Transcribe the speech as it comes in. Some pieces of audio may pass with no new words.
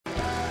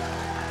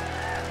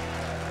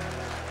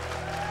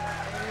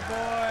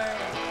boy.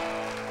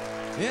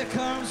 It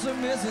comes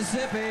from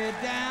Mississippi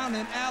down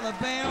in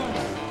Alabama,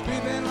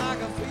 creeping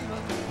like a fever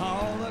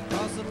all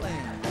across the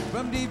land.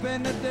 From deep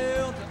in the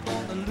Delta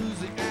on the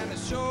Louisiana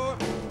shore,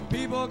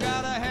 people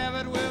gotta have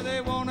it where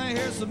they wanna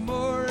hear some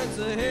more. It's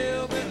a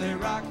hillbilly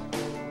rock,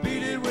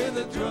 beat it with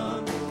a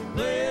drum,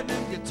 playing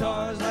them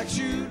guitars like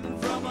shooting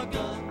from a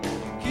gun,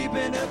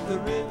 keeping up the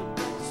rhythm,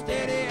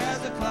 steady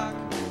as a clock,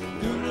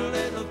 doing a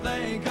little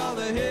thing called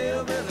the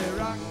hillbilly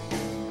rock.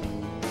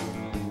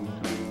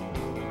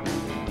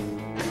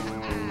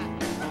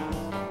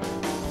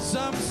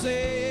 Some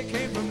say it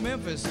came from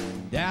Memphis,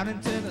 down in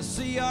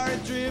Tennessee, or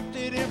it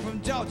drifted in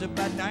from Georgia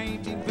by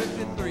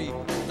 1953.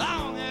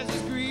 Long as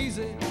it's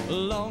greasy,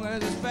 long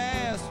as it's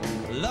fast,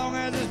 long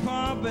as it's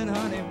pumping,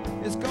 honey,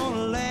 it's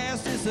gonna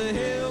last. It's a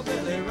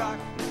hillbilly rock,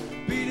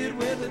 beat it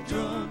with a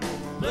drum,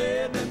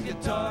 playing them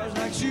guitars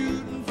like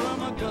shooting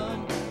from a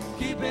gun,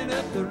 keeping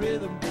up the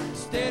rhythm,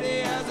 steady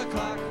as a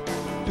clock,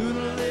 doing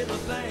a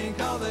little thing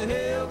called the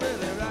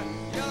hillbilly rock.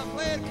 You gotta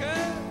play it,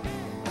 cuz.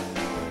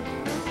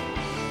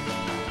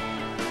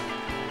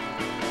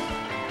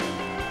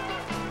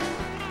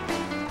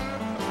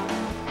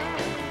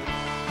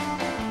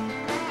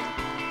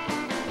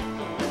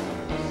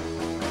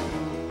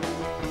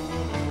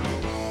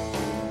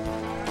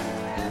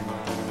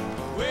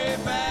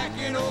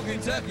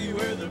 Kentucky,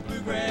 where the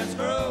bluegrass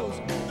grows,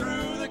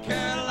 through the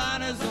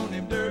Carolinas on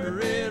them dirty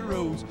red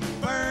roads,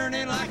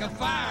 burning like a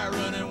fire,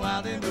 running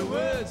wild in the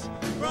woods.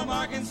 From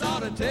Arkansas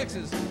to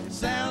Texas, it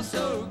sounds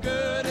so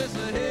good. It's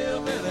a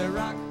hillbilly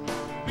rock,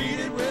 beat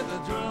it with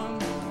a drum,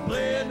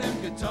 playing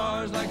them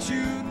guitars like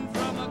shooting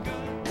from a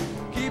gun,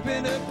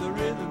 keeping up the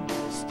rhythm,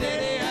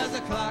 steady as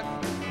a clock,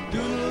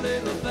 doing a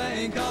little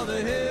thing called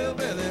the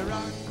hillbilly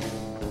rock.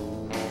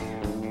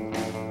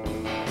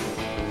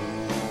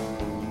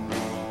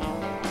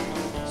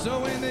 So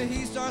when the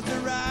heat starts to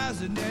rise,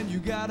 and then you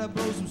gotta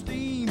blow some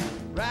steam,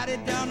 ride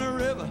it down the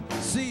river,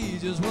 see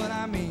just what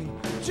I mean.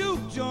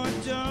 Juke joint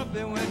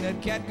jumping when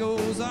that cat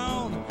goes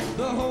on,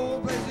 the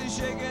whole place is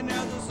shaking,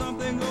 there's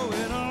something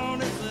going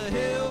on. It's a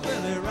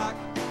hillbilly rock,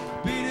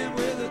 beat it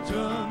with a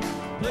drum,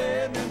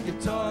 playing them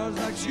guitars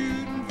like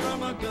shooting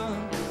from a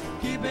gun,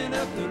 keeping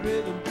up the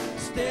rhythm,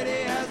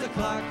 steady as a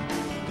clock,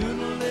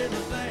 doing a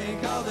little thing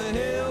called the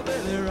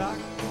hillbilly rock.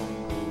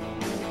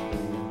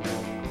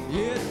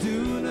 Yeah,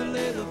 doing a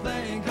little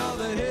thing called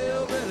the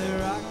hillbilly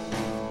rock.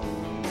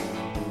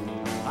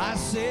 I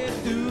said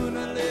doing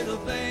a little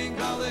thing